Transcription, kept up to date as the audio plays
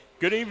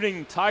Good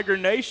evening, Tiger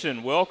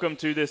Nation. Welcome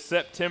to this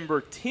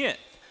September 10th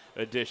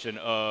edition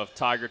of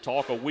Tiger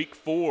Talk, a Week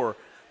 4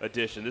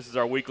 edition. This is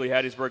our weekly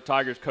Hattiesburg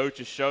Tigers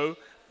Coaches Show,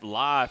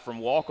 live from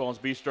Walk-On's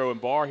Bistreaux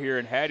and Bar here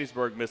in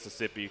Hattiesburg,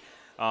 Mississippi.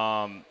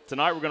 Tonight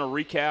we're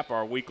going to recap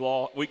our Week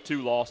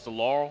 2 loss to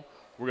Laurel.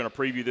 We're going to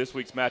preview this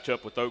week's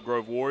matchup with Oak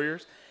Grove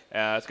Warriors.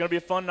 It's going to be a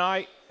fun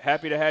night.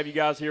 Happy to have you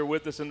guys here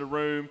with us in the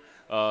room,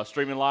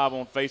 streaming live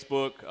on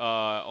Facebook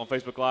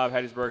Live,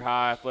 Hattiesburg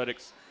High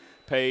Athletics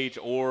page,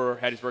 or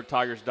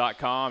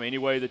HattiesburgTigers.com. Any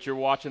way that you're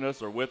watching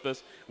us or with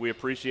us, we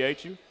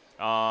appreciate you.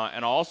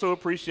 And I also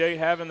appreciate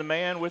having the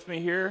man with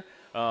me here,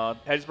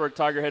 Hattiesburg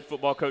Tiger head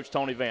football coach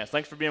Tony Vance.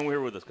 Thanks for being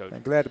here with us, Coach.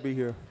 I'm glad to be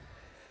here.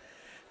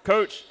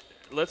 Coach,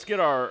 let's get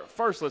our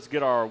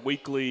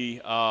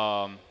weekly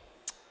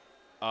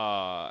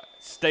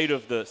state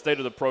of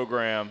the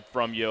program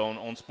from you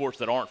on sports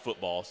that aren't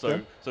football.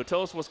 So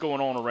tell us what's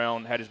going on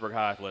around Hattiesburg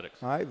High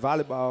Athletics. All right,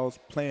 volleyball's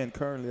playing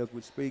currently as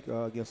we speak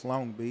against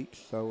Long Beach.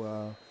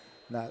 So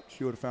not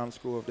sure the final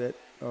score of that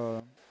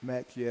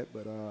match yet,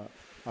 but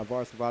our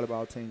varsity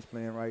volleyball team's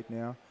playing right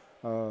now.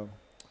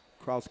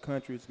 Cross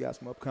country's got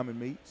some upcoming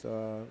meets.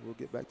 We'll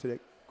get back to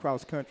that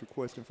cross country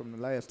question from the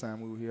last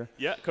time we were here.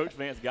 Yeah, Coach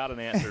Vance got an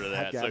answer to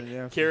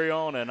that. Carry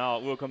on, and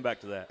we'll come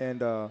back to that.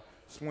 And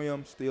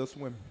swim, still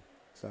swimming.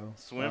 So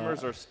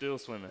swimmers are still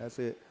swimming. That's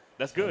it.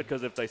 That's good,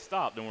 because if they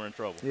stop, then we're in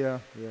trouble. Yeah,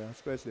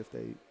 especially if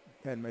they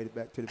hadn't made it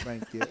back to the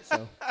bank yet.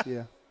 So,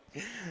 yeah.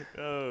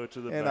 Oh,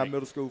 to the and bank. our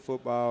middle school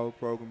football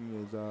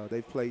program is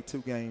they've played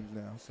 2 games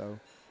now. So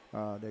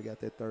they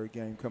got that 3rd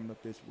game coming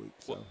up this week.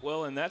 So.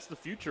 Well, and that's the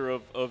future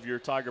of your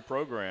Tiger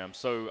program.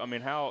 So, I mean,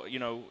 how,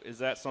 is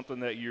that something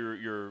that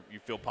you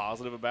feel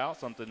positive about,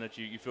 something that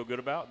you feel good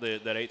about,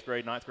 that 8th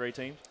grade, 9th grade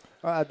teams?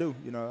 I do.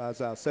 As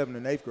our 7th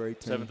and 8th grade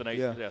team. 7th and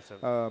 8th,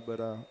 yeah.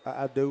 But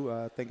I do.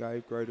 I think our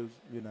 8th graders,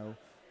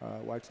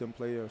 watch them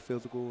play are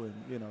physical, and,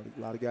 a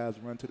lot of guys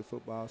run to the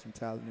football, some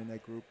talent in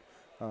that group.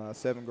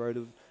 7th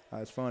graders,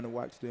 it's fun to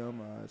watch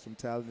them, some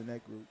talent in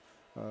that group.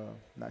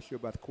 Not sure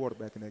about the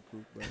quarterback in that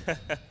group.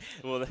 But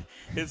well,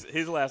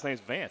 his last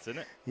name's Vance,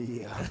 isn't it?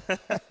 Yeah.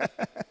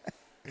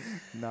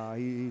 No,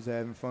 he's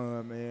having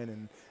fun, man,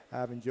 and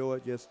I've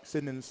enjoyed just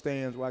sitting in the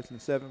stands watching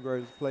the 7th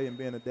graders play and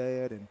being a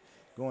dad and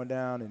going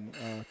down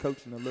and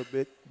coaching a little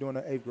bit during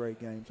the 8th grade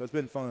game. So it's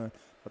been fun.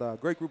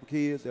 But great group of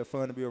kids. They're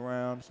fun to be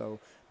around. So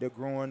they're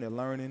growing, they're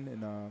learning,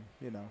 and,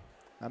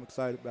 I'm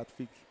excited about the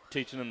future.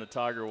 Teaching them the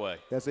Tiger way.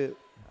 That's it.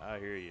 I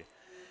hear you.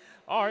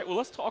 All right, well,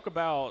 let's talk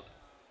about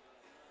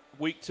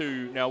Week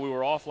 2. Now, we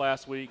were off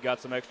last week,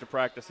 got some extra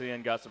practice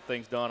in, got some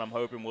things done. I'm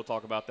hoping we'll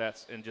talk about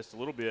that in just a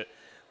little bit.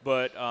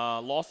 But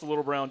lost the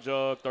Little Brown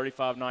Jug,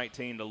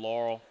 35-19 to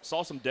Laurel.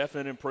 Saw some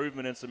definite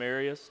improvement in some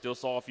areas. Still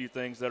saw a few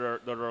things that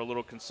are a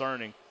little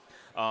concerning.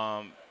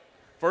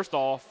 First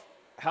off,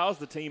 how's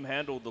the team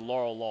handled the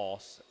Laurel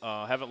loss?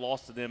 Haven't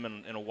lost to them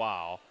in a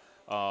while,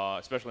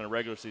 especially in a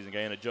regular season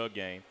game, a Jug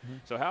game. Mm-hmm.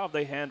 So how have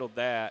they handled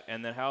that?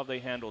 And then how have they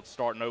handled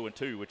starting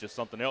 0-2, which is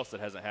something else that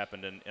hasn't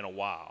happened in a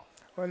while?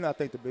 Well, and I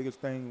think the biggest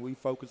thing we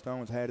focused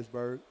on was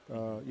Hattiesburg.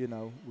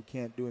 We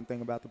can't do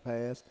anything about the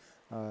past.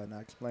 And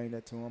I explained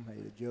that to them.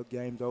 Hey, the Jug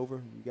game's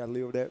over. You got to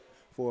live with that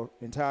for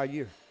an entire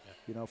year.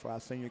 Yeah. For our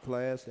senior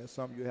class, that's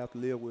something you have to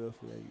live with.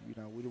 We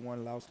the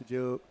one lost the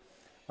Jug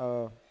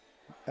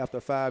after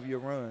a 5-year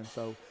run.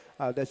 So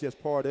that's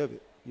just part of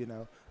it,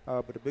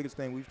 But the biggest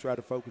thing we've tried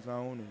to focus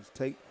on is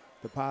take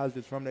the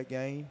positives from that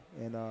game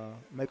and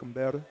make them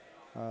better.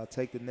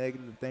 Take the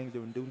negatives and things that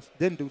we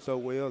didn't do so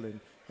well and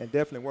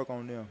definitely work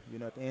on them.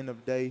 At the end of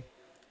the day,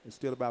 it's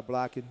still about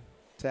blocking,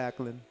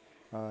 tackling,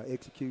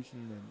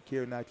 execution, and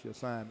carrying out your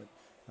assignment.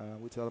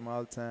 We tell them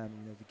all the time,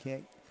 if you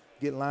can't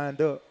get lined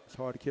up, it's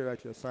hard to carry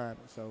out your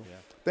assignment. So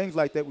things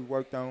like that we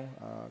worked on.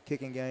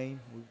 Kicking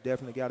game, we've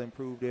definitely got to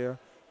improve there.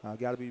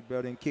 Got to be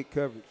better in kick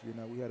coverage.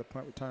 We had a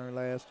punt return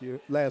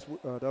the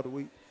other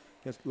week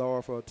against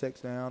Laurel for a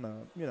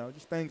touchdown.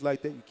 Just things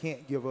like that you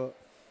can't give up.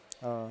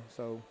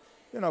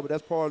 But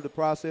that's part of the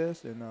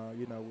process, and,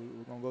 we're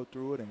going to go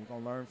through it, and we're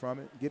going to learn from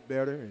it, get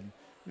better. And,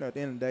 at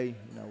the end of the day,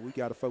 we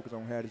got to focus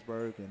on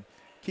Hattiesburg and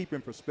keep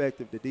in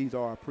perspective that these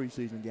are our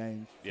preseason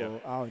games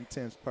for all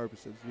intents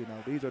purposes.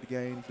 These are the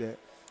games that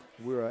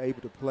we're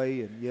able to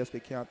play, and, yes, they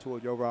count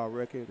towards your overall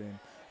record. And,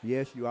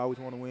 yes, you always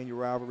want to win your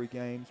rivalry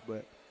games,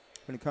 but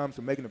when it comes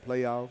to making the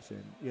playoffs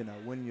and,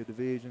 winning your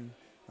division,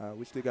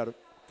 we still got a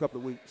couple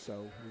of weeks.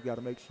 So we've got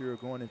to make sure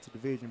going into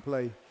division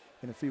play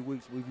in a few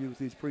weeks, we've used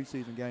these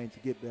preseason games to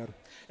get better.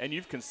 And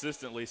you've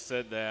consistently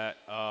said that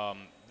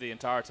the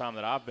entire time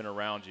that I've been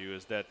around you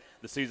is that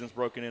the season's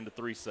broken into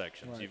 3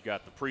 sections. Right. You've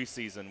got the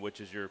preseason, which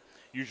is your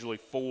usually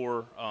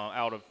 4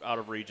 out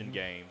of region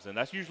games, and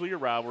that's usually your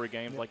rivalry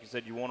games. Yep. Like you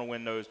said, you want to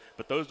win those,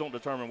 but those don't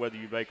determine whether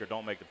you make or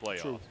don't make the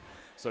playoffs. True.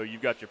 So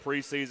you've got your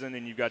preseason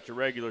and you've got your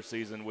regular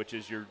season, which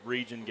is your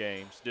region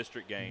games,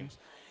 district games.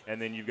 Mm-hmm. And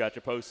then you've got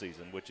your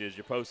postseason, which is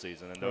your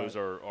postseason, and those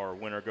are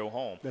win or go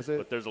home. That's it.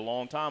 But there's a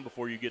long time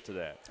before you get to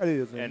that. It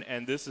is.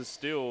 And this is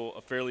still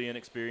a fairly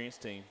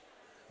inexperienced team.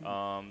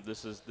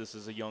 This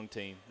is a young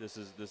team. This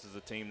is a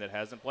team that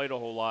hasn't played a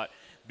whole lot.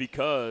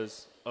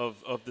 because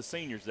of the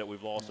seniors that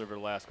we've lost over the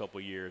last couple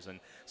of years. And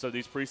so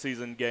these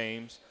preseason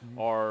games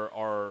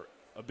are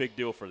a big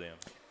deal for them.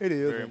 It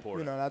is. Very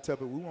important. And I tell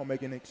people, we won't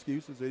make any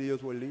excuses. It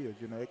is what it is.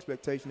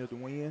 Expectation is to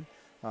win.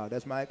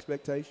 That's my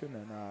expectation.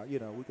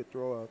 And, we could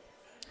throw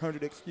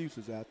 100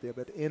 excuses out there.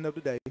 But at the end of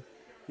the day,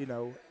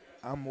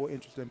 I'm more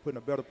interested in putting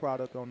a better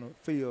product on the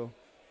field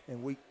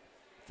in week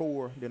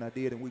 4 than I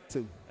did in week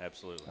 2.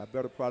 Absolutely. A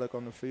better product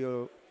on the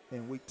field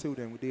in week 2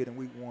 than we did in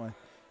week 1.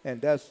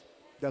 And that's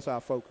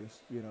our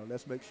focus.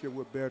 Let's make sure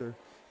we're better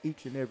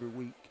each and every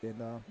week.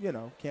 And,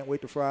 can't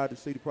wait to Friday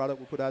to see the product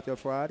we put out there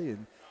Friday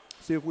and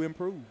see if we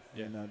improve.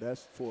 Yeah. And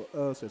that's for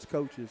us as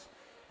coaches.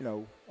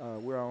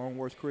 We're our own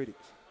worst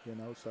critics.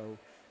 So,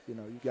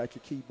 you got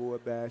your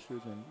keyboard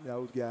bashers and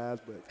those guys,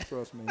 but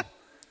trust me,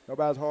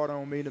 nobody's harder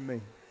on me than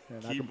me.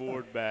 And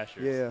Keyboard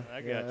bashers. Yeah.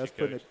 I got that's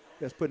you, Coach.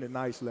 That's putting it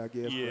nicely, I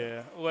guess.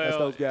 Yeah. Well, that's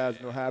those guys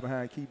hide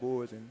behind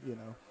keyboards and,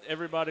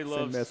 everybody send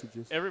loves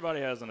messages.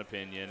 Everybody has an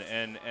opinion,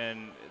 and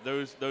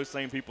those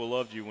same people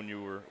loved you when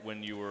you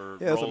were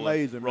it's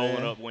amazing, rolling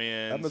man. up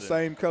wins. I'm the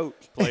same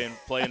coach.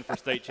 playing for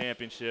state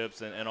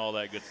championships and all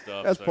that good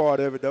stuff. That's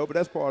part of it, though. But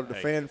that's part of the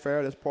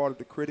fanfare. That's part of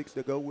the critics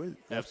that go with it.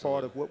 That's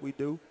Absolutely. part of what we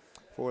do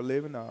for a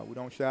living. We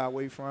don't shy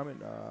away from it.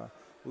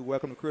 We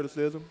welcome the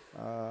criticism.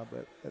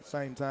 But at the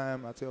same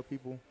time, I tell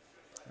people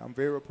I'm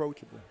very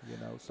approachable,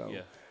 So,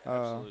 yeah,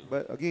 absolutely.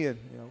 But again,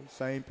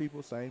 same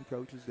people, same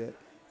coaches that,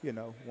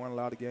 won a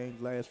lot of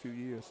games last few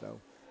years. So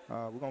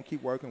we're going to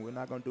keep working. We're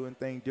not going to do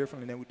anything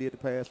differently than we did the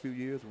past few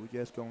years. We're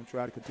just going to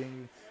try to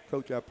continue to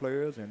coach our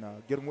players and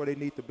get them where they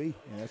need to be,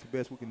 and that's the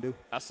best we can do.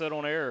 I said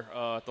on air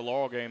at the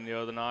Laurel game the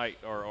other night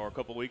or a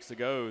couple of weeks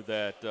ago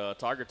that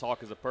Tiger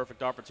Talk is a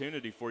perfect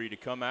opportunity for you to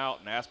come out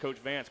and ask Coach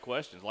Vance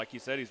questions. Like you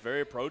said, he's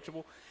very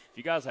approachable. If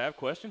you guys have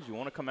questions, you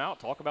want to come out,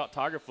 talk about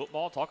Tiger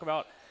football, talk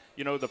about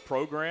the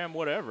program,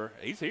 whatever,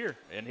 he's here.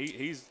 And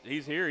he's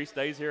here. He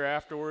stays here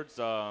afterwards.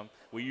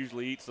 We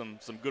usually eat some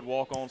good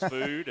walk-ons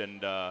food,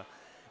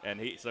 and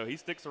he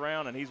sticks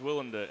around, and he's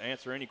willing to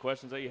answer any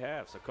questions that you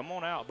have. So come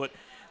on out. But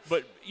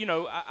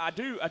I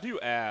do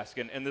ask,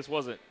 and this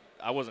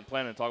I wasn't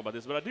planning to talk about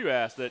this, but I do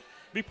ask that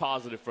be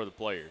positive for the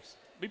players.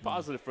 Be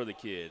positive for the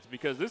kids,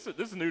 because this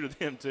is new to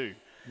them too.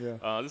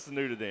 Yeah. This is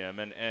new to them,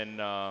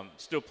 and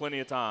still plenty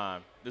of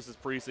time. This is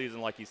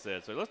preseason, like you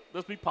said. So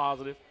let's be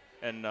positive.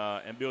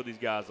 And build these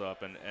guys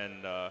up.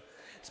 And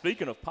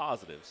speaking of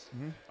positives,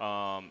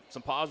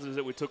 some positives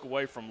that we took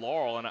away from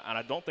Laurel, and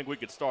I don't think we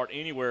could start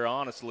anywhere,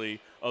 honestly,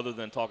 other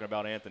than talking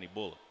about Anthony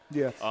Bullock.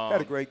 Yeah,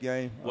 had a great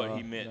game. What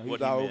he meant. He was what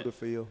he all meant. over the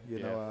field.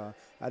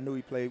 I knew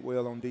he played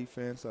well on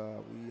defense.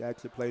 We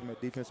actually played him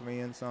at defensive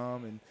end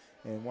some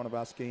in one of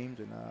our schemes,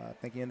 and I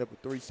think he ended up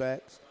with 3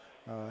 sacks.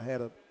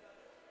 Had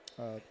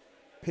a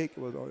pick,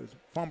 was his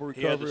fumble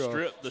recovery.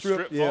 Yeah, the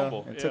strip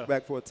fumble. And took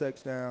back for a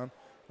touchdown.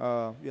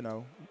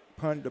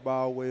 Punted the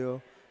ball well,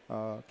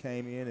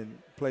 came in and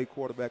played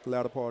quarterback the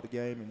latter part of the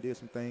game and did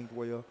some things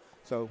well.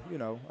 So,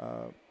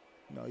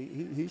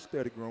 he's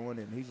steady growing,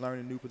 and he's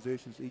learning new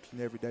positions each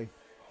and every day.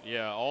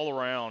 Yeah, all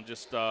around.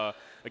 Just,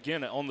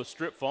 again, on the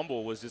strip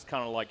fumble was just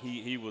kind of like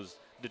he was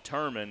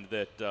determined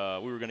that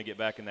we were going to get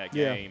back in that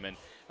game. And,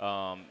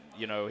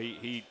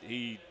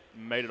 he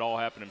made it all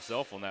happen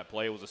himself on that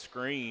play. It was a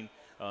screen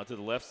to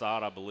the left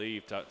side, I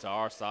believe, to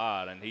our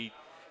side, and he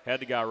had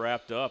the guy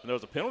wrapped up, and there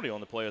was a penalty on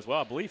the play as well.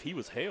 I believe he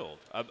was held.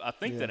 I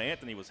think that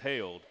Anthony was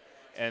held,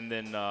 and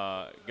then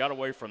got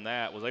away from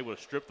that, was able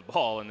to strip the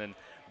ball, and then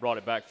brought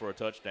it back for a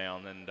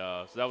touchdown. And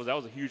so that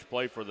was a huge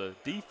play for the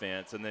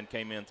defense, and then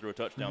came in through a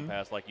touchdown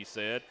pass, like you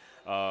said.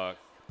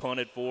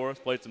 Punted for us,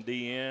 played some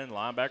DN,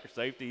 linebacker,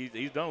 safety.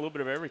 He's done a little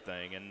bit of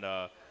everything,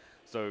 and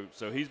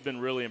so he's been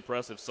really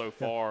impressive so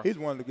far. He's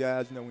one of the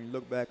guys, when you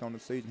look back on the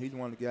season, he's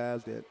one of the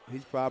guys that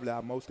he's probably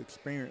our most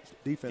experienced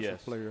defensive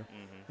player.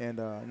 And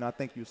I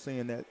think you're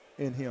seeing that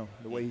in him,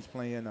 the way he's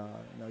playing.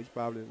 He's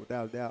probably,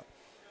 without a doubt,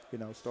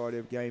 started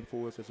every game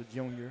for us as a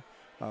junior,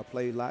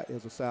 played a lot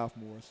as a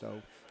sophomore.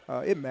 So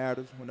it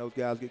matters when those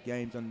guys get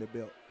games under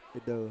their belt.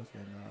 It does,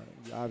 and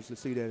you obviously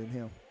see that in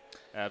him.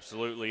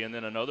 Absolutely. And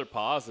then another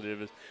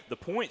positive is the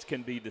points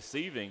can be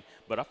deceiving,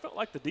 but I felt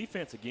like the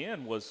defense,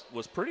 again, was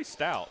pretty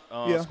stout.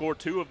 Scored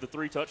 2 of the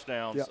 3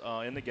 touchdowns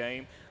in the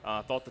game.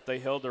 I thought that they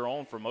held their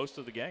own for most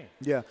of the game.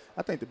 Yeah,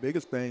 I think the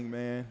biggest thing,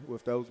 man,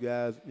 with those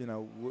guys,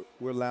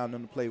 we're allowing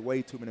them to play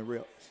way too many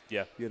reps.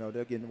 Yeah.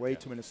 They're getting way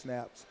too many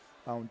snaps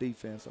on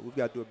defense. So we've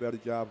got to do a better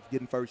job of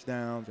getting first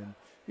downs and,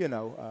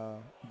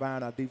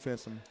 buying our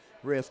defense some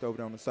rest over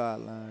there on the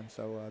sideline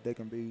so they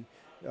can be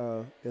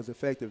as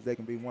effective as they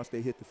can be once they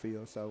hit the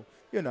field. So,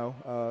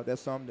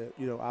 that's something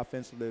that,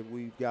 offensively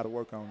we've got to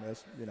work on.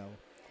 That's,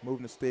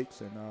 moving the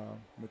sticks and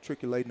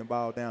matriculating the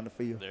ball down the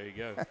field. There you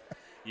go.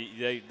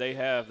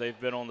 They've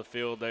been on the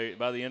field.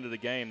 By the end of the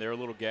game, they're a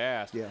little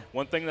gassed. Yeah.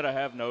 One thing that I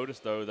have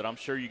noticed, though, that I'm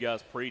sure you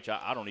guys preach,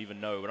 I don't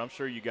even know, but I'm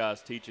sure you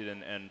guys teach it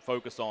and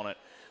focus on it.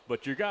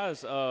 But your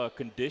guys'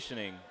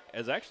 conditioning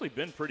has actually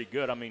been pretty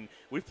good. I mean,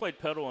 we've played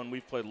Petal and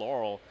we've played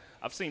Laurel.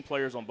 I've seen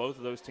players on both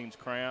of those teams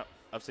cramp.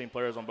 I've seen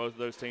players on both of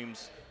those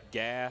teams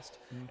gassed,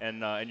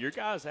 and your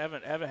guys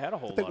haven't had a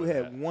whole lot. I think we of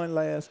had that. one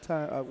last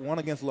time, one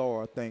against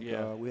Laurel. I think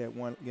we had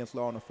one against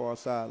Laurel on the far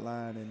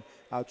sideline, and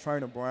our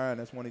trainer Brian,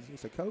 that's when he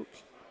said,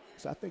 "Coach."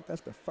 So I think that's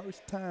the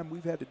first time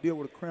we've had to deal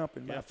with a cramp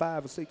in about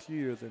 5 or 6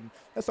 years, and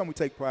that's something we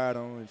take pride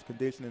on is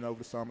conditioning over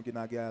the summer, getting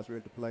our guys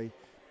ready to play,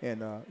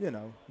 and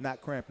not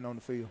cramping on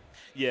the field.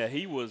 Yeah,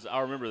 he was.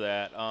 I remember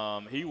that.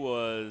 It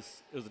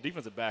was a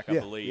defensive back, I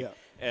believe,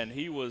 and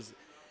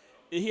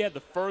he had the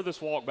furthest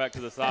walk back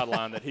to the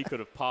sideline that he could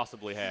have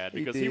possibly had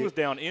because he was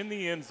down in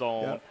the end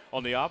zone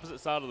on the opposite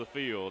side of the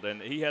field,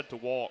 and he had to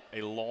walk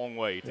a long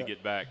way to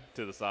get back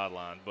to the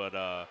sideline.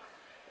 But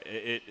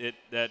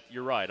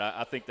you're right.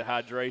 I think the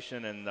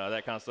hydration and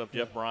that kind of stuff,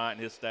 Jeff Bryant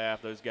and his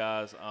staff, those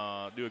guys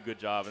do a good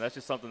job, and that's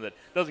just something that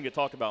doesn't get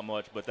talked about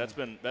much, but that's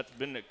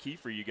been a key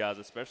for you guys,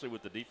 especially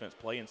with the defense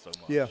playing so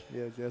much. Yeah,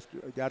 just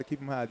got to keep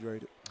them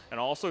hydrated. And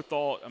I also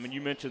thought, I mean,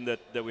 you mentioned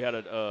that we had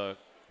a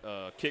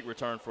kick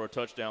return for a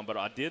touchdown, but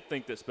I did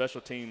think that special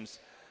teams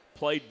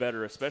played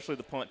better, especially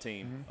the punt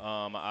team.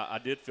 I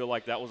did feel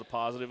like that was a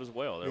positive as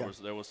well.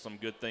 There was some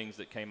good things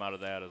that came out of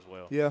that as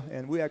well. Yeah,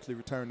 and we actually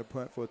returned the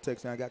punt for a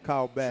touchdown. I got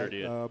called back.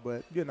 Sure did.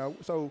 But,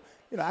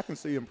 I can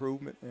see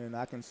improvement, and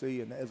I can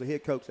see, and as a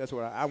head coach, that's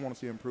what I want to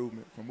see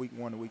improvement from week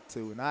 1 to week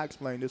 2. And I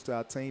explained this to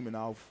our team in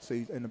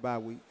the bye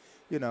week.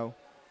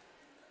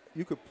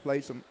 You could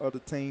play some other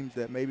teams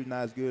that maybe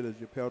not as good as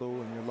your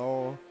Petal and your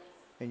Laurel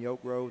and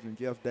Oak Groves and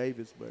Jeff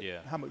Davis, but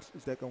how much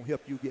is that going to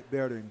help you get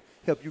better and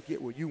help you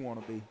get where you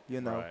want to be?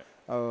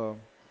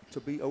 To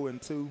be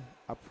 0-2,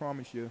 I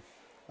promise you,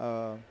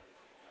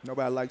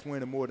 nobody likes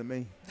winning more than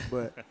me.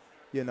 But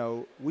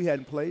we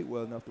hadn't played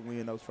well enough to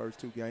win those first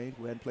 2 games.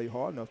 We hadn't played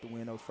hard enough to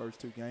win those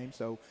first 2 games.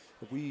 So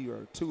if we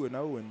are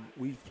 2-0 and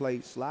we've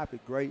played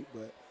sloppy, great.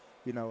 But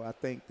I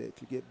think that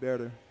you get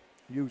better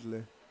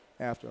usually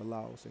after a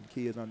loss, and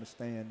kids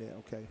understand that.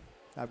 Okay,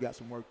 I've got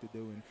some work to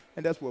do,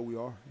 and that's where we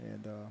are.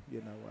 And,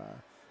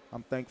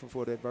 I'm thankful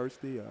for the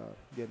adversity,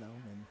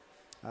 and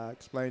I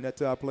explain that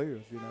to our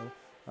players,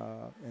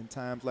 in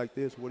times like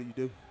this, what do you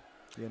do?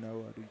 Do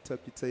you tuck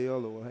your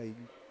tail or, hey, you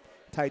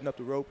tighten up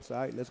the ropes? All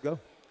right, let's go.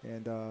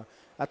 And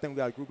I think we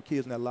got a group of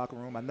kids in that locker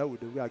room. I know we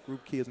do. We got a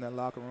group of kids in that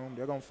locker room.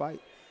 They're going to fight.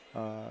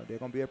 They're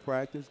going to be at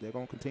practice. They're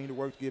going to continue to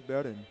work to get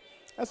better, and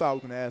that's all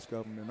we can ask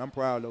of them. And I'm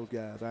proud of those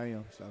guys. I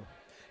am, so.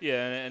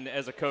 Yeah, and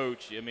as a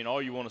coach, I mean,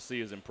 all you want to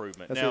see is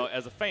improvement.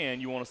 As a fan,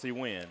 you want to see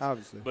wins.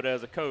 Obviously. But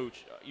as a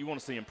coach, you want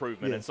to see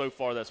improvement. And so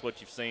far, that's what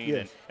you've seen.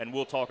 Yes. And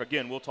we'll talk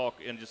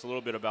in just a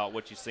little bit about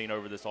what you've seen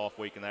over this off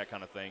week and that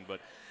kind of thing.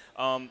 But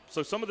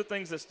so some of the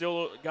things that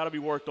still got to be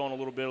worked on a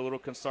little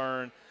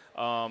concern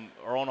are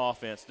on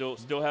offense.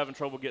 Still having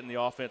trouble getting the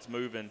offense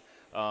moving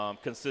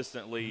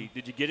consistently.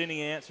 Did you get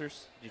any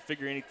answers? Did you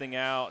figure anything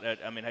out?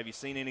 I mean, have you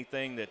seen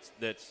anything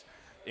that's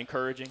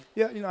encouraging?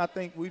 Yeah, I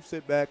think we've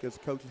sit back as a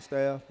coaching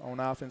staff on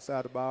the offense side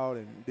of the ball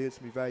and did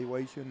some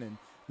evaluation and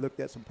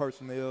looked at some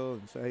personnel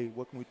and say, hey,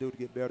 what can we do to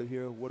get better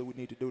here? What do we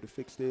need to do to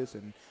fix this?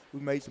 And we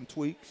made some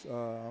tweaks.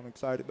 I'm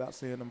excited about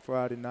seeing them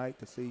Friday night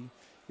to see,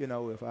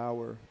 if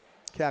our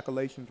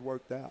calculations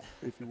worked out,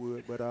 if you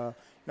would. But,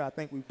 I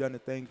think we've done the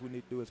things we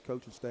need to do as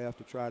coaching staff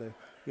to try to,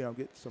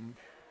 get some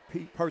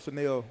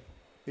personnel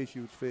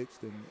issues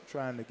fixed and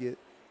trying to get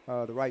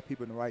the right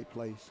people in the right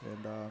place.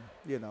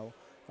 And,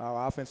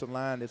 our offensive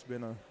line has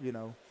been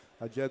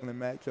a juggling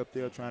match up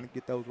there trying to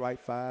get those right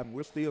 5, and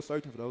we're still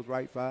searching for those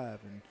right 5.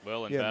 And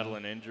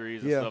battling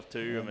injuries and stuff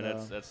too. And, I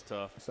mean, that's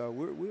tough. So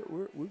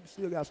we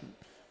still got some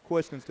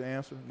questions to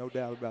answer, no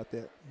doubt about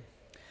that.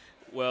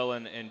 Well,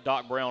 and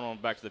Doc Brown on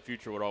Back to the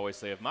Future would always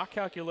say, if my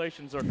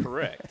calculations are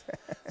correct.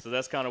 So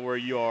that's kind of where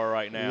you are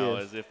right now,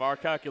 is if our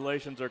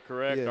calculations are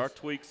correct, our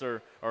tweaks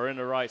are in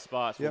the right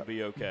spots, we'll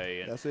be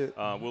okay. And that's it.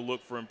 We'll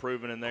look for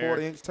improvement in there.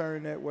 Quarter-inch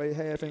turn that way,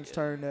 half-inch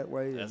turn that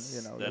way.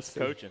 That's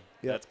coaching.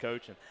 That's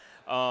coaching.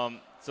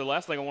 So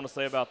last thing I want to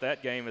say about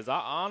that game is I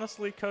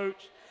honestly,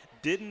 Coach,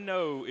 didn't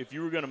know if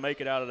you were going to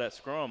make it out of that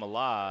scrum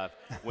alive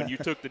when you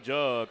took the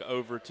jug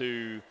over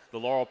to the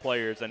Laurel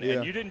players. And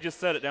you didn't just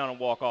set it down and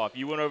walk off.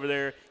 You went over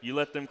there, you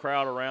let them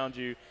crowd around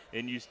you,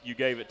 and you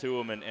gave it to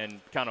them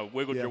and kind of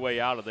wiggled your way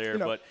out of there.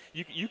 But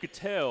you could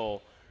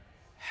tell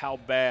how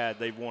bad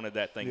they've wanted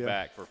that thing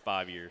back for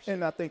 5 years.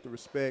 And I think the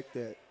respect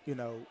that,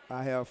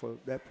 I have for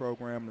that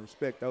program, the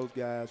respect those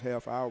guys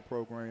have for our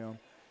program,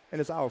 and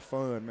it's all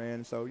fun,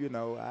 man. So,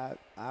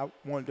 I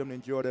wanted them to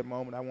enjoy that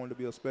moment. I wanted to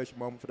be a special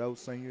moment for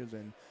those seniors.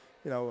 And,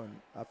 and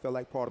I felt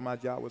like part of my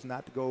job was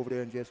not to go over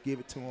there and just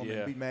give it to them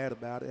and be mad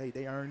about it. Hey,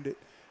 they earned it.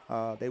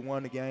 They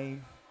won the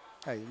game.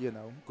 Hey,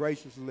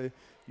 graciously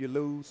you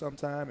lose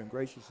sometime and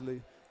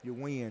graciously you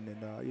win.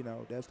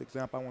 And, that's the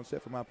example I want to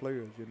set for my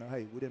players.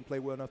 Hey, we didn't play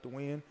well enough to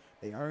win.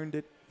 They earned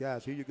it.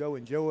 Guys, here you go.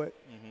 Enjoy it.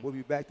 We'll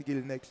be back to get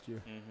it next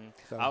year.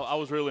 So. I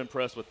was really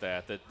impressed with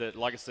that,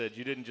 like I said,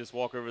 you didn't just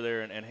walk over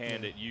there and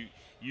hand it.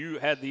 You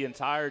had the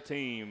entire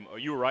team.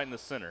 You were right in the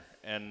center.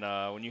 And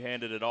when you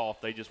handed it off,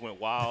 they just went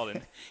wild,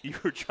 and you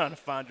were trying to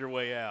find your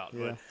way out.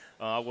 But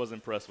I was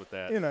impressed with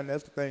that. And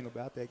that's the thing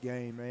about that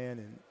game,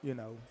 man. And,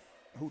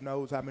 who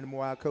knows how many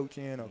more I coach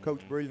in or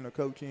Coach Brilliant or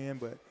coach in.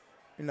 But,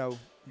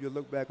 you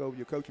look back over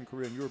your coaching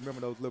career and you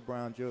remember those little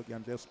brown jug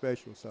games. They're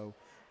special. So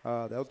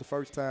that was the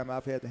first time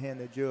I've had to hand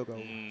that jug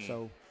over.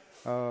 So,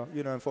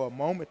 and for a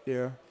moment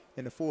there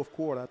in the fourth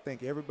quarter, I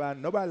think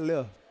nobody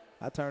left.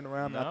 I turned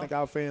around, and I think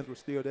our fans were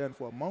still there. And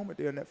for a moment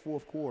there in that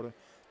fourth quarter,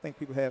 I think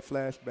people had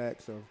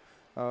flashbacks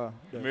of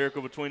the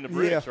miracle between the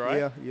bricks,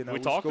 right? Yeah, we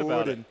talked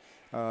about it.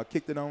 And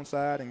kicked it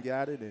onside and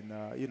got it, and,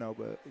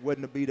 but it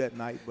wasn't to be that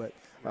night. But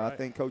I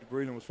think Coach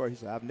Breeden was first. He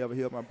said, I've never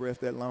held my breath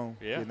that long.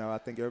 Yeah. I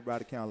think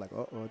everybody kind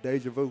of like,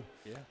 deja vu.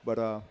 Yeah. But,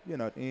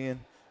 at the end,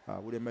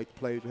 we didn't make the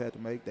plays we had to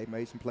make. They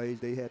made some plays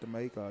they had to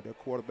make. Their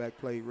quarterback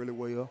played really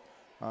well.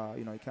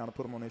 He kind of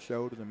put them on their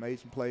shoulders and made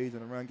some plays in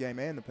the run game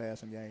and the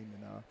passing game.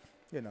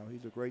 And,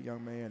 he's a great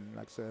young man. And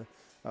like I said,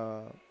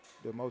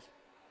 the most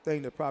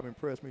thing that probably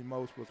impressed me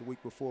most was the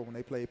week before when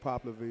they played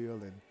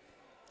Poplarville, and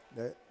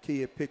that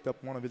kid picked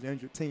up one of his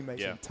injured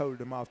teammates and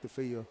toted him off the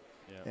field.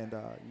 Yeah. And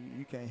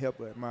you can't help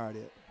but admire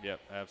that. Yep,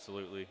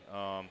 absolutely.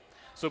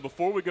 So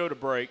before we go to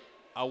break,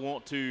 I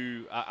want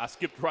to I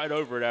skipped right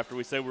over it after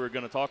we said we were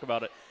going to talk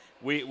about it.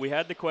 We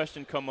had the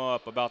question come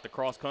up about the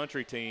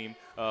cross-country team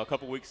a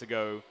couple weeks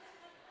ago.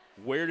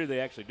 Where do they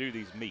actually do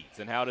these meets,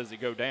 and how does it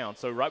go down?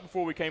 So right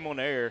before we came on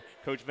the air,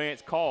 Coach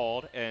Vance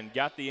called and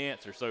got the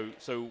answer.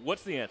 So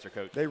what's the answer,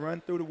 Coach? They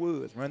run through the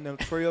woods, run them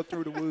trail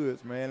through the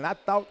woods, man. And I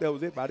thought that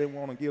was it, but I didn't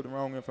want to give the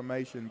wrong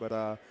information.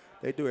 But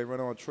they do. They run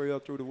on a trail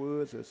through the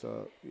woods. It's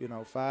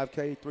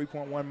 5K,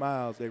 3.1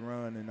 miles they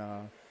run,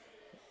 and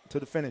to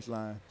the finish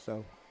line.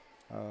 So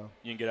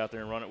you can get out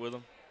there and run it with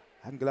them?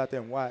 I can get out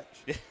there and watch.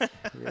 Yeah,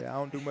 I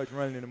don't do much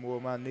running anymore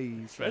with my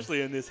knees.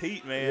 Especially in this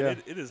heat, man.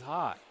 Yeah. It is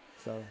hot.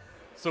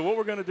 So what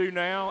we're going to do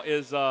now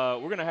is we're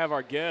going to have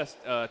our guest,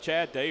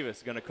 Chad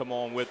Davis, going to come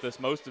on with us.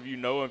 Most of you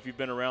know him if you've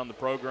been around the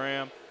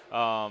program.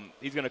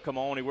 He's going to come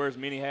on. He wears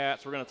many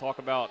hats. We're going to talk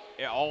about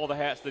all the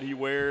hats that he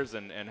wears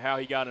and how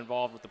he got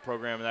involved with the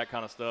program and that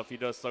kind of stuff. He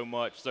does so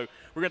much. So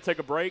we're going to take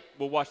a break.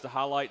 We'll watch the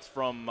highlights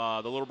from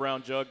the Little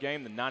Brown Jug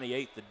game, the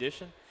 98th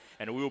edition,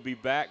 and we will be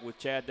back with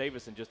Chad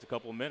Davis in just a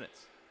couple of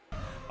minutes.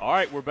 All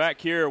right, we're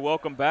back here.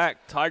 Welcome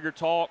back. Tiger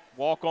Talk,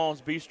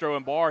 Walk-Ons Bistreaux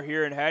and Bar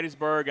here in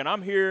Hattiesburg, and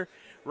I'm here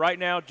right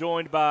now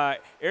joined by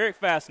Eric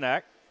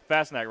Fastnack.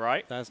 Fastnack,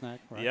 right? Fastnack,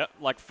 right. Yep,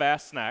 like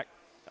fast snack.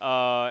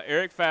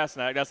 Eric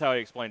Fastnack, that's how he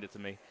explained it to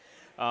me.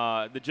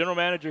 The general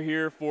manager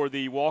here for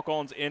the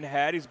Walk-Ons in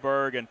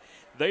Hattiesburg, and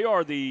they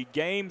are the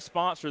game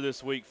sponsor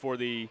this week for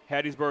the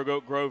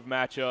Hattiesburg-Oak Grove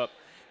matchup.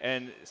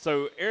 And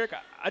so, Eric,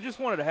 I just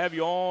wanted to have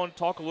you on,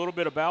 talk a little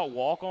bit about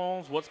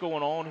Walk-Ons, what's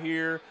going on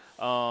here.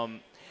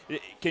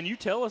 Can you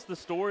tell us the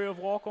story of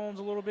Walk-Ons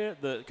a little bit,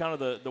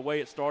 the way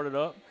it started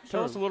up? Sure.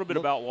 Tell us a little bit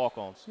about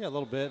Walk-Ons. Yeah, a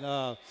little bit.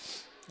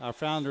 Our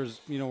founders,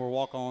 were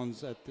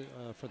Walk-Ons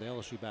for the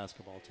LSU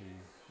basketball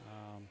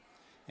team,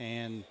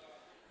 and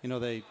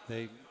they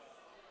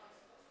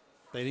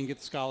didn't get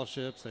the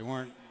scholarships. They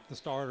weren't the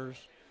starters,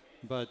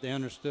 but they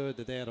understood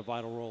that they had a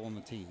vital role on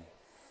the team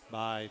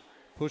by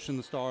pushing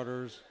the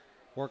starters,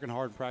 working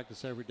hard in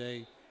practice every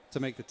day to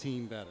make the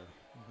team better.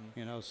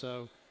 Mm-hmm.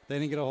 So they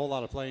didn't get a whole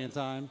lot of playing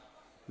time.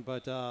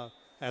 But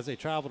as they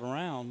traveled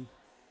around,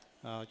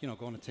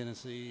 going to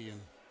Tennessee and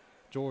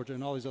Georgia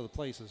and all these other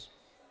places,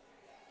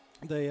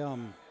 they ate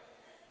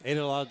at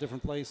a lot of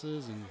different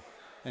places,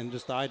 and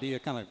just the idea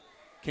kind of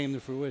came to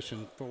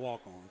fruition for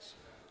Walk-Ons.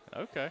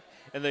 Okay.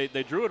 And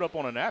they drew it up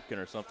on a napkin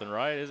or something,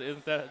 right?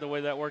 Isn't that the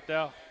way that worked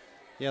out?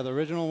 Yeah, the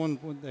original one,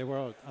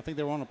 I think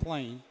they were on a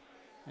plane,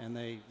 and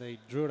they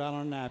drew it out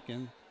on a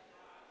napkin.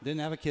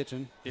 Didn't have a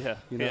kitchen. Yeah.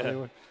 They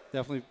were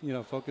definitely,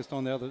 focused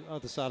on the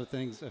other side of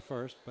things at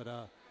first, but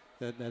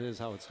that is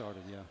how it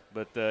started, yeah.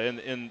 But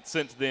and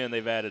since then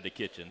they've added a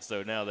kitchen,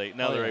 so now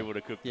they're able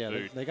to cook the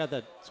food. Yeah, they got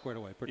that squared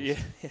away pretty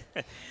soon.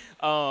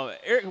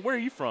 Eric, where are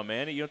you from,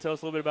 man? You want to tell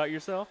us a little bit about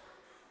yourself?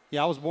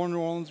 Yeah, I was born in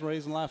New Orleans,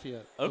 raised in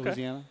Lafayette, okay.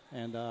 Louisiana,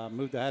 and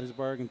moved to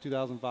Hattiesburg in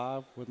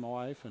 2005 with my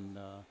wife and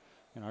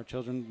our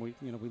children. We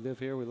live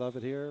here, we love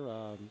it here.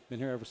 Been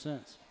here ever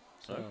since.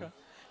 So. Okay.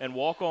 And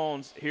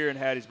Walk-Ons here in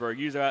Hattiesburg,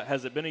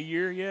 has it been a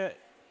year yet?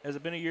 Has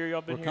it been a year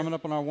y'all been here? We're coming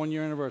up on our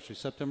 1-year anniversary,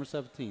 September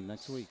 17th,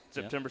 next week.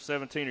 September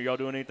 17th. Are y'all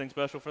doing anything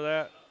special for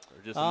that?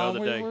 Or just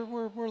another day?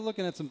 We're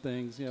looking at some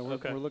things. Yeah, we're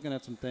looking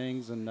at some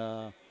things. And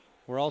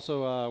we're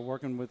also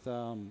working with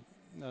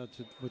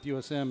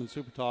USM and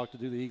Super Talk to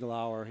do the Eagle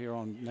Hour here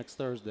on next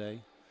Thursday.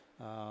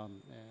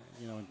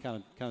 And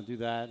kind of do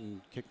that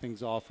and kick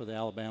things off for the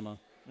Alabama.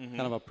 Mm-hmm.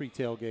 Kind of a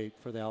pre-tailgate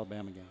for the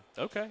Alabama game.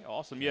 Okay,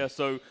 awesome. Yeah,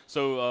 so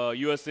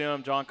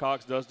USM, John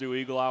Cox does do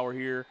Eagle Hour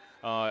here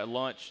at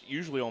lunch,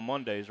 usually on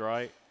Mondays,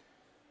 right?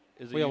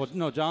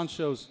 John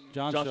shows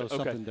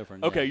something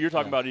different. Okay, you're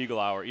talking about Eagle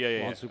Hour.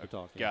 Yeah. On Super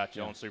Talk.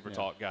 Gotcha, on Super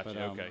Talk. Gotcha,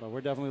 okay. But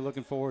we're definitely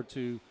looking forward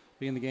to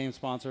being the game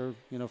sponsor,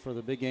 for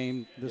the big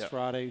game this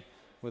Friday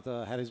with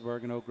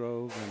Hattiesburg and Oak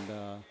Grove.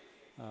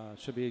 And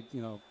should be,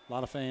 a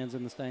lot of fans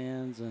in the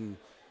stands and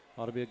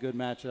ought to be a good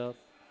matchup.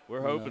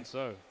 We're hoping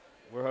so.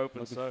 We're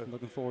hoping so.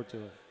 Looking forward to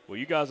it. Well,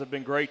 you guys have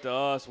been great to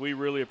us. We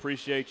really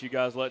appreciate you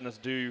guys letting us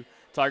do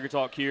Tiger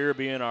Talk here,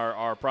 being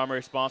our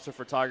primary sponsor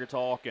for Tiger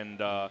Talk, and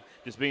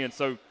just being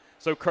so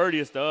so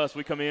courteous to us.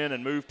 We come in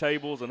and move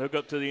tables and hook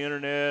up to the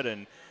internet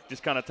and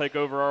just kind of take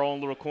over our own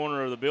little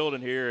corner of the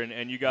building here,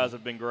 and you guys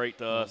have been great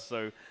to us.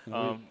 So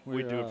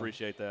we do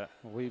appreciate that.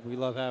 We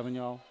love having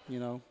y'all,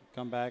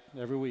 come back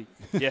every week.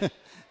 Yeah.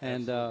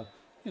 And,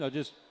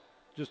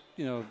 just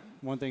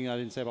one thing I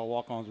didn't say about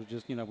walk-ons was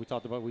just,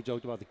 we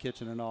joked about the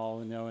kitchen and all,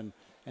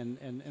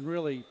 and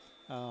really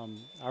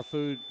our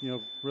food,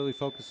 really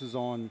focuses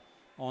on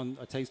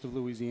a taste of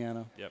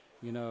Louisiana. Yep.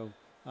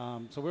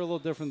 So we're a little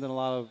different than a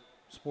lot of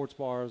sports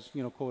bars,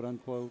 quote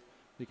unquote,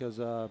 because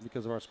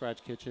of our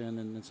scratch kitchen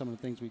and some of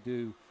the things we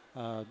do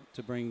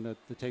to bring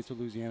the taste of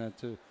Louisiana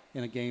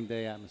in a game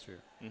day atmosphere.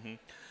 Mm-hmm.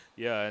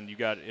 Yeah, and you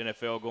got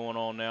NFL going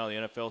on now. The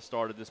NFL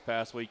started this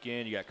past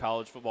weekend. You got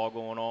college football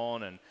going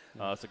on, and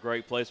it's a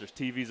great place. There's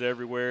TVs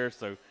everywhere,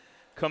 so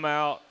come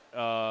out,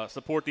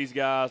 support these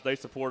guys. They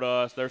support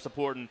us. They're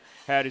supporting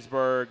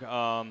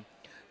Hattiesburg.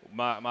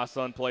 My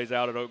son plays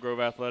out at Oak Grove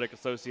Athletic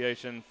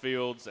Association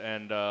fields,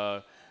 and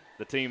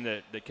the team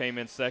that came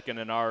in second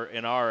in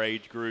our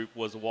age group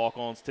was a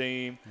walk-ons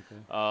team,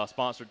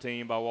 sponsored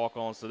team by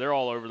walk-ons. So they're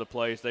all over the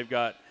place. They've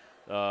got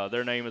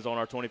their name is on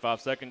our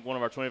 25-second, one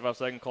of our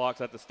 25-second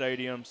clocks at the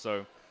stadium.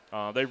 So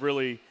they've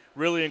really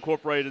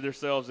incorporated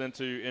themselves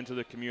into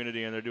the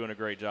community, and they're doing a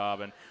great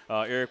job. And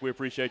Eric, we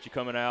appreciate you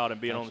coming out and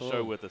being on the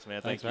show with us,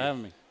 man. Thanks for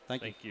having me.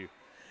 Thank you.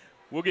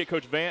 We'll get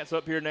Coach Vance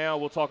up here now.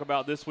 We'll talk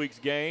about this week's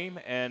game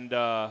and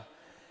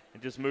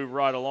just move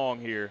right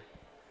along here.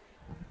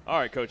 All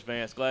right, Coach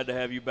Vance, glad to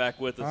have you back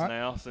with us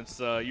now since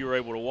you were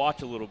able to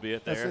watch a little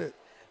bit there. That's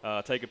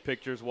it. Taking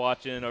pictures,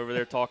 watching, over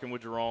there talking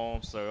with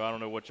Jerome. So I don't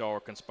know what y'all were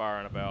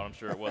conspiring about. I'm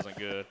sure it wasn't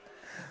good.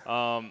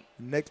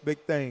 Next big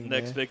thing.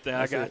 Next big thing.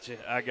 I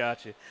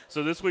got you.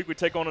 So this week we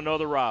take on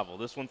another rival.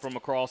 This one from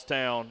across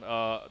town,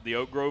 the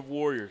Oak Grove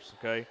Warriors.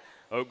 Okay,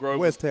 Oak Grove.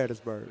 West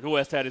Hattiesburg.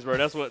 West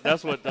Hattiesburg.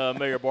 That's what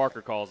Mayor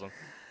Barker calls them.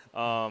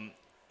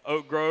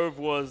 Oak Grove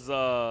was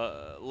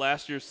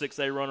last year's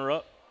 6A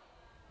runner-up.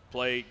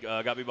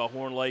 Got beat by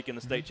Horn Lake in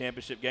the state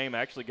championship game.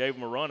 Actually gave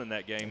them a run in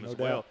that game as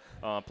well.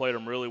 Played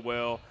them really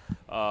well.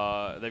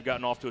 They've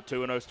gotten off to a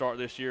 2-0 start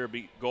this year.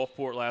 Beat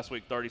Gulfport last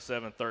week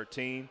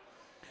 37-13.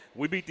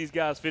 We beat these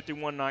guys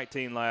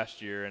 51-19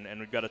 last year, and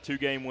we've got a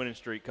 2-game winning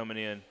streak coming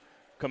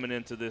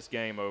into this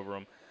game over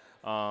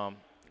them.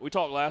 We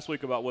talked last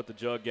week about what the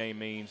Jug game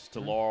means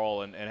to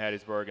Laurel and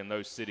Hattiesburg and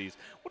those cities.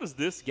 What does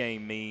this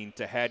game mean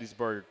to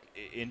Hattiesburg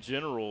in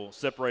general,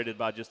 separated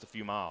by just a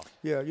few miles?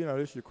 Yeah,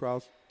 this is a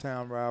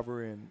cross-town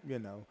rivalry, and, you're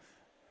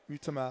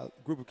talking about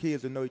a group of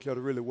kids that know each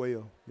other really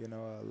well.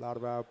 A lot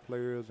of our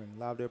players and a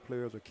lot of their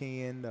players are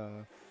kin.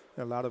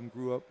 A lot of them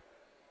grew up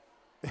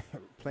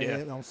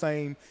playing on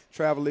same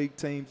travel league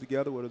teams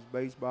together, whether it's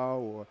baseball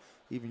or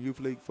even youth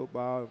league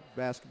football,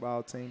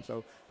 basketball team.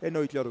 So they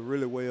know each other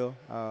really well.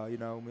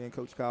 Me and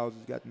Coach Collins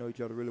has got to know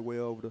each other really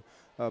well over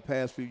the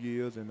past few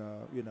years, and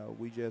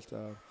we have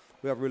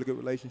a really good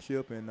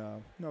relationship, and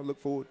look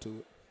forward to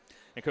it.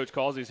 And Coach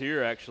Causey's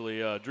here,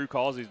 actually. Drew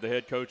Causey's the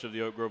head coach of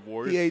the Oak Grove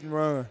Warriors. He ate and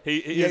run.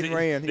 He ate and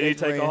ran. Did he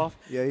take off?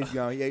 Yeah, he's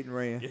gone. He ate and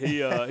ran.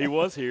 He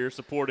was here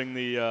supporting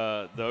the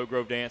Oak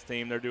Grove dance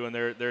team. They're doing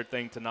their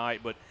thing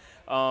tonight. But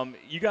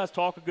you guys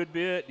talk a good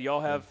bit. Do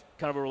y'all have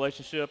kind of a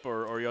relationship,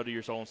 or y'all do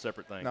your own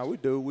separate things? No, we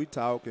do. We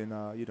talk,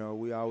 and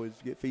we always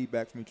get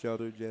feedback from each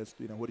other. Just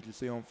what did you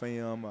see on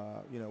film?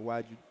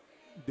 Why'd you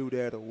do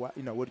that, or what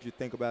did you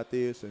think about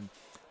this? And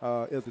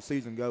as the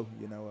season go,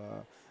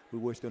 we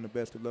wish them the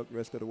best of luck the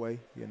rest of the way.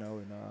 And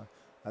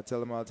I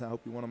tell them all the time, I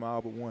hope you win them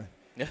all but one.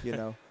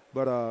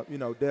 But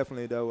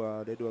definitely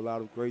though, they do a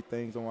lot of great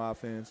things on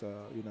offense.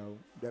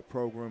 That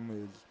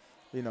program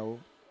is,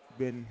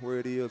 been where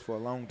it is for a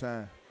long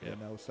time. Yep.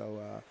 So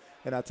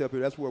and I tell people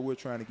that's where we're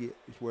trying to get.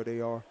 Is where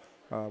they are.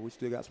 We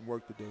still got some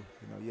work to do.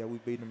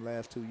 We've beaten them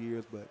last 2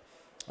 years, but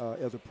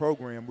as a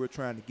program, we're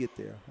trying to get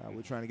there.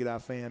 We're trying to get our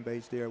fan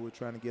base there. We're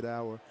trying to get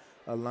our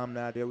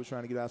alumni there. We're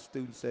trying to get our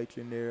student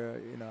section there.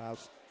 Our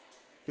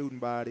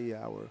student body,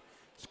 our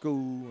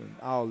school, and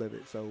all of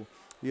it. So,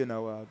 they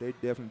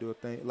definitely do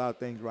a lot of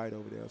things right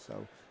over there.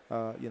 So,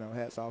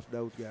 hats off to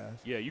those guys.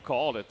 Yeah, you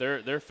called it.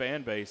 Their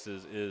fan base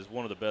is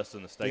one of the best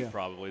in the state,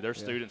 probably. Their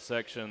student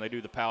section, they do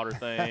the powder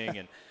thing,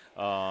 and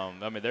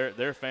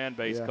their fan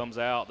base comes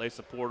out. They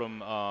support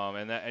them,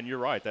 and you're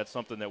right. That's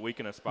something that we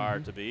can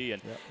aspire to be.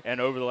 And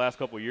over the last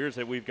couple of years,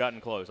 we've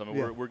gotten close.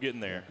 We're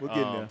getting there. We're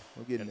getting there.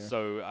 We're getting there.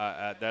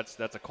 So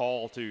that's a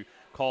call to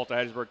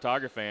Hattiesburg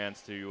Tiger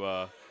fans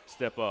to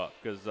step up,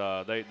 because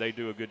they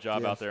do a good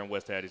job out there in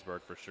West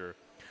Hattiesburg for sure.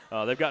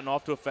 They've gotten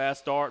off to a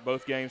fast start,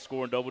 both games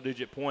scoring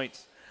double-digit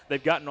points.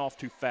 They've gotten off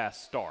to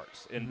fast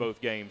starts in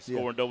both games,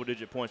 scoring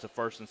double-digit points the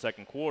first and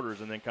second quarters,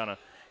 and then kind of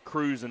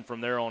cruising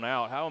from there on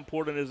out. How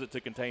important is it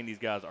to contain these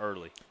guys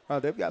early?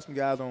 They've got some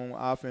guys on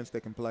offense that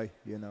can play.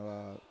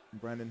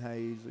 Brandon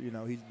Hayes,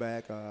 he's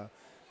back.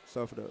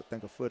 Suffered, I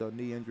think, a foot or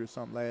knee injury or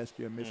something last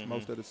year, missed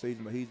most of the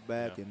season, but he's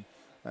back, and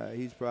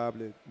he's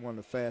probably one of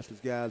the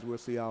fastest guys we'll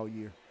see all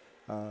year.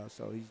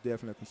 So he's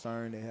definitely a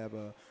concern. They have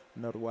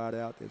another wide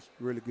out that's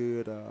really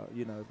good.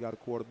 He's got a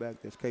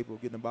quarterback that's capable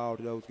of getting the ball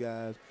to those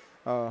guys.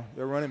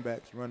 Their running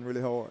backs run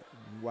really hard.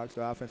 You watch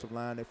the offensive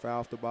line; they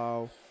foul off the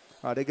ball.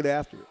 They get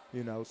after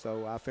it.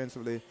 So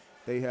offensively,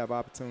 they have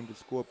opportunity to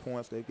score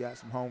points. They've got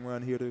some home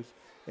run hitters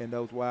in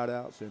those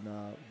wideouts and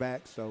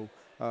backs. So,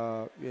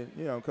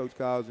 Coach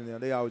Collins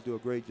and they always do a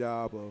great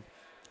job of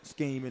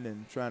scheming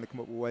and trying to come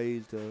up with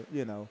ways to,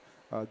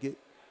 get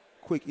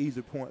quick,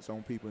 easy points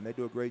on people. And they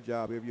do a great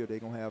job every year. They're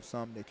going to have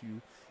something that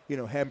you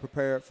hadn't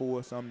prepared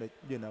for, something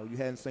that, you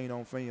hadn't seen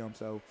on film.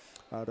 So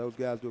those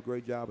guys do a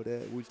great job of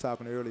that. We was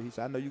talking earlier. He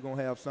said, I know you're going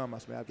to have something. I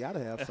said, I got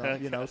to have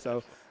something,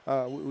 So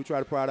we try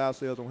to pride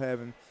ourselves on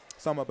having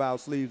some up our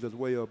sleeves as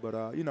well.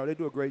 But, they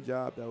do a great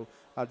job, though.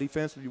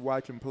 Defensively, you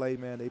watch them play,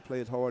 man. They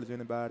play as hard as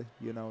anybody.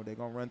 They're going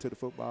to run to the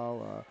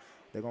football.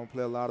 They're going to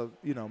play a lot of,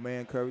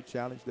 man coverage,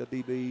 challenge their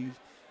DBs.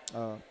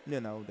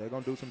 They're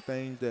going to do some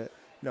things that,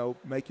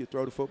 make you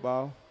throw the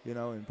football,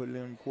 and put it in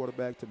your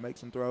quarterback to make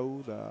some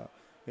throws. They're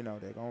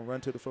going to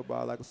run to the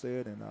football, like I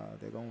said, and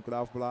they're going to get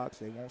off blocks.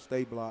 They won't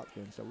stay blocked.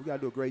 And so we got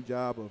to do a great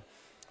job of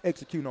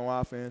executing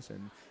on offense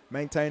and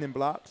maintaining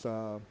blocks.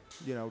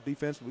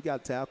 Defense, we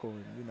got to tackle,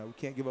 and, we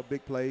can't give up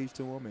big plays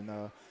to them.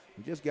 And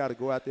we just got to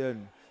go out there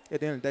and, at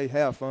the end of the day,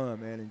 have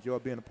fun, man, enjoy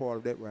being a part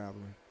of that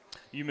rivalry.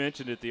 You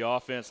mentioned it, the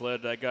offense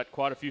they got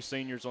quite a few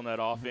seniors on that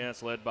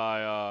offense, led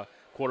by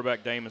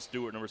quarterback Damon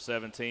Stewart, number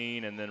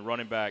 17, and then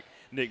running back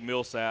Nick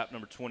Millsap,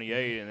 number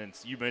 28, and then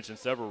you mentioned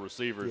several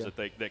receivers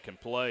that can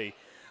play.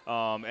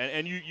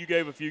 And you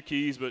gave a few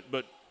keys, but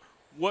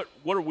what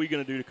are we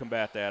going to do to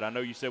combat that? I know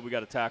you said we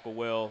got to tackle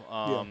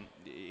well.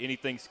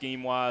 Anything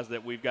scheme-wise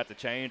that we've got to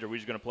change, or are we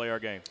just going to play our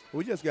game?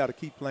 We just got to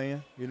keep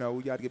playing. We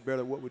got to get better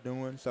at what we're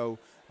doing. So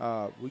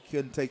we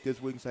couldn't take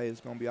this week and say it's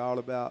going to be all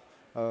about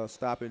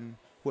stopping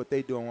what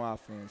they do on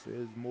offense.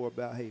 It's more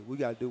about, hey, we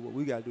got to do what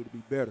we got to do to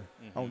be better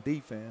on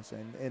defense.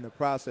 And in the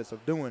process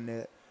of doing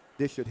that,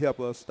 this should help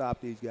us stop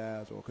these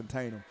guys or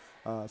contain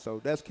them. So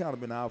that's kind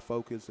of been our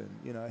focus, and,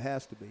 it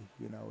has to be,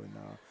 and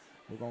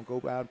we're going to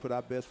go out and put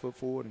our best foot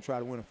forward and try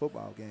to win a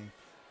football game.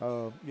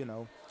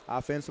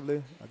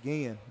 Offensively,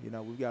 again,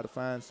 we've got to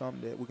find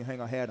something that we can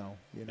hang our hat on.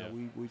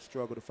 We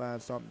struggle to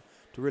find something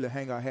to really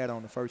hang our hat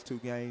on the first two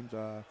games.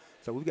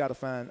 So we've got to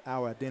find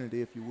our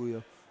identity, if you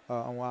will,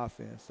 on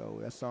offense. So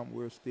that's something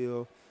we're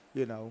still,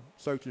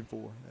 searching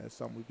for. That's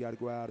something we've got to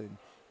go out and,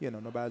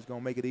 nobody's going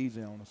to make it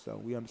easy on us.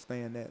 So we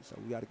understand that. So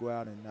we got to go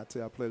out and I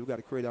tell our players, we got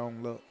to create our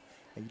own luck.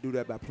 And you do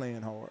that by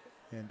playing hard.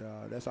 And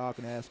that's all I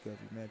can ask of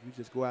you, man. If you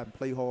just go out and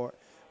play hard,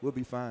 we'll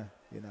be fine,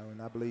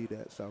 and I believe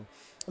that. So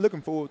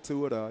looking forward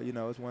to it.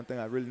 It's one thing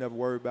I really never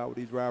worry about with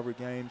these rivalry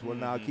games. Well,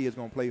 now our kids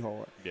going to play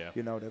hard. Yeah.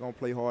 They're going to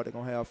play hard. They're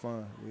going to have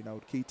fun. The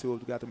key to it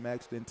is we got to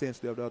match the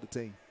intensity of the other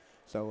team.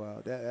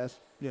 So that's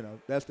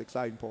the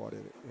exciting part of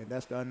it. And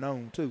that's the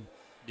unknown, too.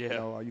 Yeah.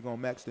 Are you going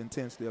to match the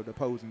intensity of the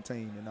opposing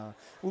team? And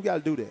we got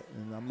to do that.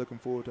 And I'm looking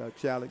forward to our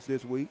challenge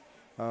this week.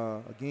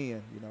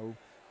 Again,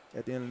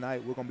 at the end of the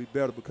night, we're going to be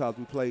better because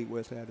we played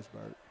West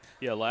Hattiesburg.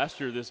 Yeah, last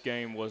year this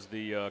game was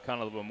the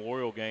kind of the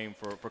memorial game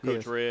for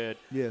Coach Red,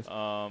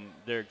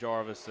 Derek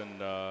Jarvis,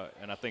 and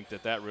I think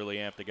that really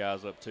amped the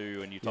guys up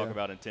too. And you talk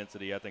about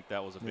intensity, I think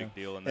that was a big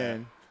deal in that.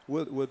 And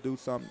we'll do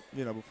something,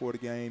 before the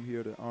game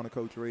here to honor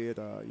Coach Red.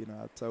 I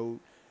told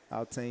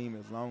our team,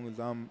 as long as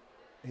I'm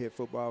head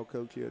football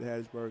coach here at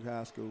Hattiesburg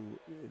High School,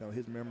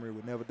 his memory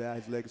will never die,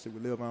 his legacy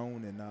will live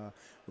on, and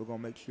we're gonna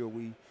make sure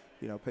we,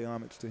 pay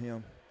homage to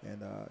him.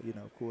 And,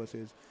 of course,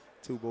 his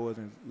two boys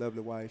and his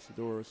lovely wife,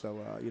 Sadora. So,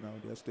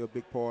 they're still a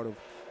big part of,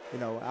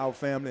 our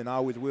family and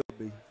always will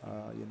be,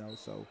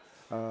 So,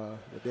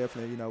 but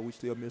definitely, we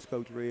still miss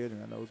Coach Red,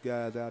 and I know those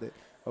guys out at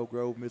Oak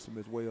Grove miss him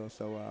as well.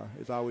 So,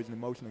 it's always an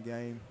emotional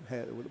game.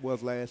 It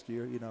was last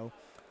year,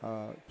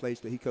 place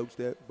that he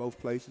coached at, both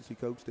places he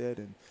coached at,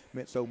 and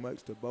meant so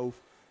much to both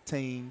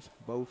teams,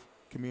 both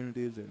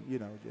communities, and,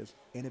 just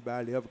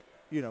anybody that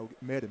ever,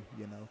 met him,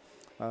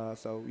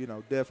 So,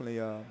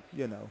 definitely,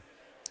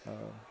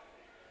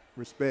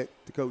 respect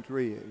to Coach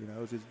Red.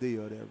 It's his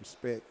deal there,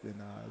 respect. And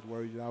his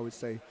words you always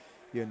say,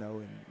 and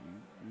you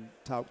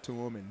talk to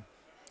him and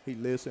he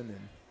listened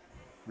and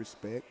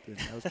respect. And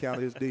that was kind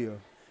of his deal.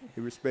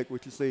 He respect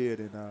what you said.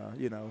 And,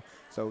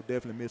 so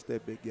definitely miss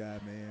that big guy,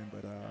 man.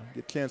 But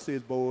get a chance to see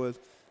his boys,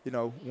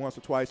 once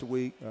or twice a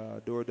week.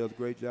 Dora does a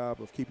great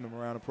job of keeping them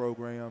around the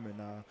program. And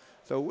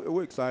so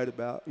we're excited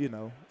about,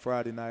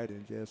 Friday night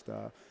and just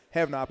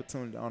having the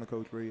opportunity to honor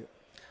Coach Red.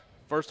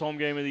 First home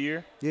game of the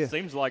year. Yeah.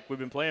 Seems like we've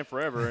been playing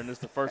forever, and it's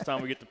the first time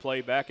we get to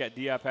play back at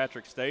D.I.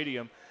 Patrick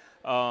Stadium.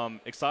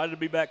 Excited to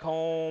be back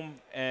home,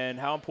 and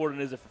how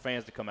important is it for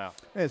fans to come out?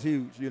 It's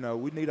huge.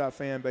 We need our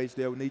fan base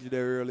there. We need you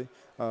there early.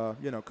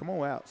 Come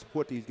on out.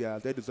 Support these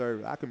guys. They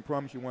deserve it. I can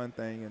promise you one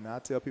thing, and I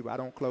tell people I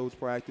don't close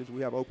practice.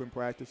 We have open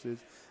practices.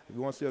 If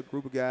you want to see a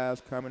group of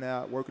guys coming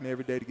out, working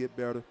every day to get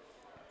better,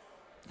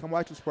 come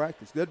watch us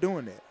practice. They're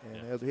doing that.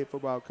 And as a head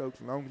football coach,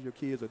 as long as your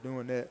kids are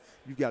doing that,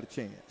 you've got a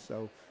chance.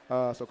 So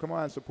come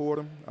on and support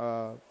them.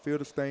 Fill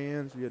the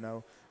stands, Check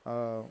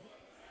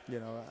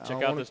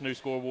out this new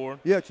scoreboard.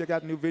 Yeah, check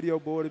out the new video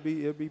board.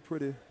 It'll be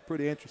pretty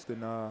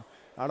interesting.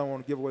 I don't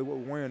want to give away what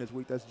we're wearing this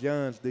week. That's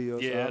John's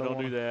deal. Yeah, so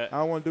don't do that. I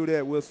don't want to do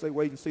that. We'll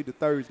wait and see the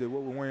Thursday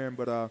what we're wearing,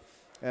 but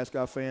ask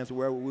our fans to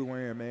wear what we're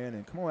wearing, man,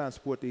 and come on out and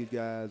support these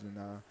guys.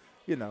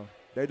 And,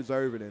 they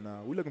deserve it, and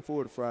we're looking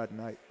forward to Friday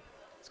night.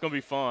 It's going to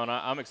be fun.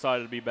 I'm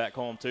excited to be back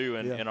home, too,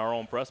 in our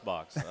own press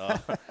box.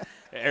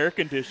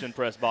 Air-conditioned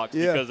press box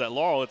because at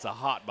Laurel it's a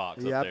hot box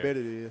up there. Yeah, I bet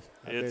it is.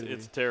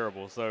 It's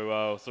terrible.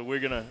 So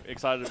we're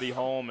excited to be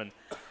home and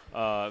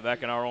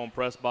back in our own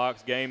press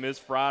box. Game is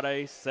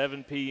Friday,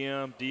 7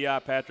 p.m., D.I.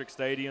 Patrick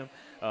Stadium.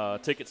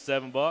 Tickets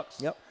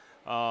 $7. Yep.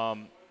 I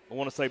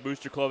want to say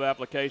Booster Club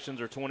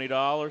applications are $20,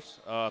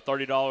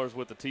 $30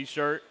 with the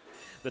T-shirt.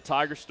 The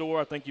Tiger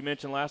Store, I think you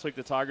mentioned last week,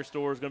 the Tiger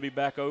Store is going to be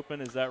back open.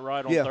 Is that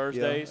right, on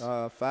Thursdays?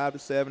 Yeah, 5 to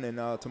 7,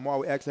 and tomorrow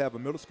we actually have a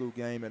middle school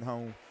game at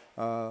home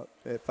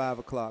at 5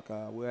 o'clock.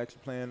 We're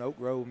actually playing Oak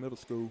Grove Middle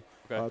School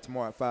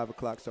tomorrow at 5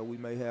 o'clock, so we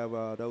may have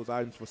those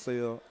items for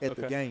sale at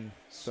the game.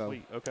 So,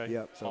 sweet, okay.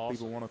 Yep, so awesome.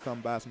 People want to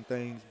come buy some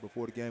things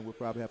before the game. We'll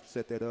probably have to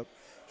set that up,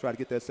 try to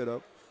get that set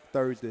up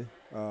Thursday.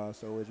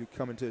 So as you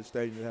come into the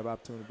stadium, you have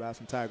opportunity to buy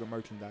some Tiger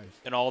merchandise.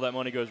 And all that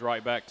money goes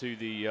right back to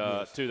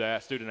the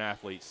student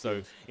athletes.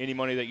 So any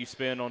money that you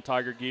spend on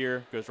Tiger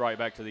gear goes right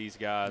back to these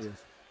guys. Yes.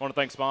 I want to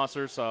thank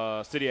sponsors,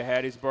 City of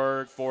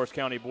Hattiesburg, Forest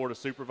County Board of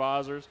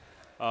Supervisors,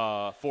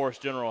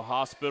 Forest General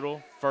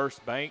Hospital,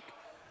 First Bank,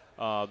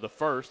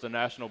 the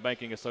National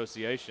Banking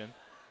Association,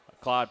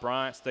 Clyde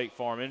Bryant, State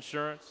Farm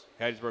Insurance,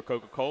 Hattiesburg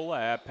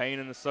Coca-Cola, Ab Payne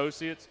and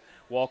Associates,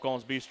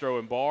 Walk-Ons Bistreaux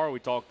and Bar. We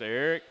talked to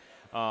Eric.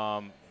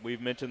 We've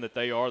mentioned that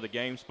they are the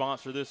game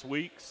sponsor this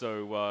week,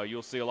 so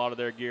you'll see a lot of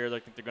their gear. I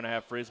think they're going to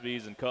have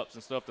Frisbees and cups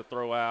and stuff to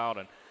throw out,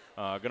 and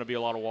going to be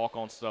a lot of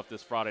walk-on stuff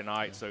this Friday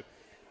night. So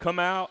come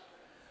out.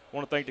 I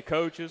want to thank the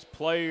coaches,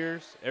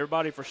 players,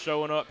 everybody for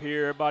showing up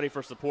here, everybody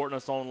for supporting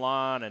us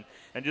online,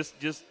 and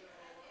just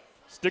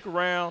stick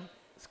around.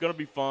 It's going to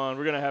be fun.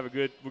 We're going to have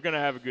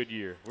a good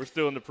year. We're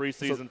still in the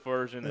preseason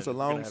version. It's a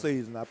long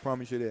season, I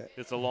promise you that.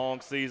 It's a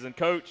long season.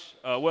 Coach,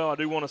 I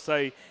do want to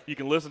say you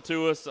can listen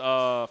to us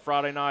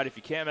Friday night. If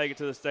you can't make it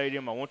to the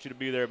stadium, I want you to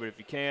be there. But if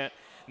you can't,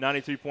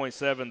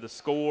 92.7 The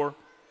Score.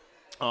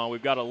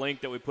 We've got a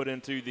link that we put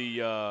into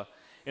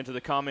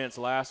the comments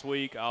last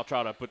week. I'll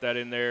try to put that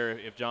in there.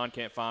 If John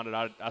can't find it,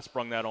 I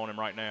sprung that on him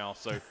right now.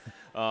 So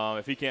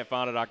if he can't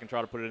find it, I can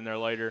try to put it in there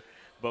later.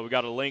 But we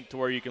got a link to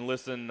where you can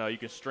listen. You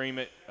can stream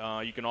it.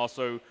 You can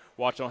also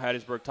watch on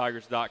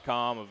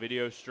HattiesburgTigers.com, a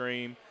video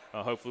stream.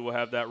 Hopefully we'll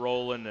have that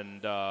rolling.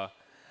 And I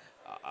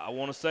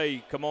want to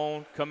say, come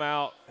on, come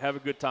out, have a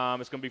good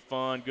time. It's going to be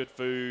fun, good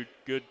food,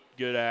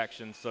 good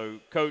action. So,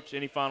 Coach,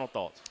 any final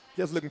thoughts?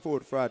 Just looking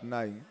forward to Friday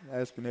night.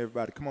 Asking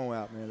everybody, come on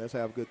out, man. Let's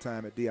have a good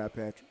time at D.I.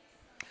 Patrick.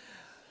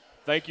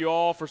 Thank you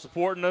all for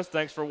supporting us.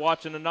 Thanks for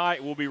watching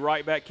tonight. We'll be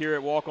right back here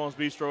at Walk-Ons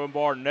Bistreaux and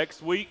Bar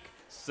next week,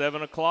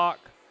 7 o'clock.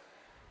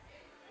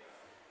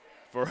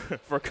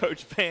 For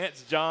Coach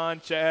Vance,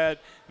 John, Chad,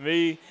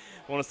 me,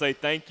 I want to say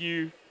thank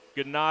you.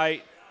 Good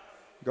night.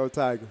 Go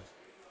Tigers.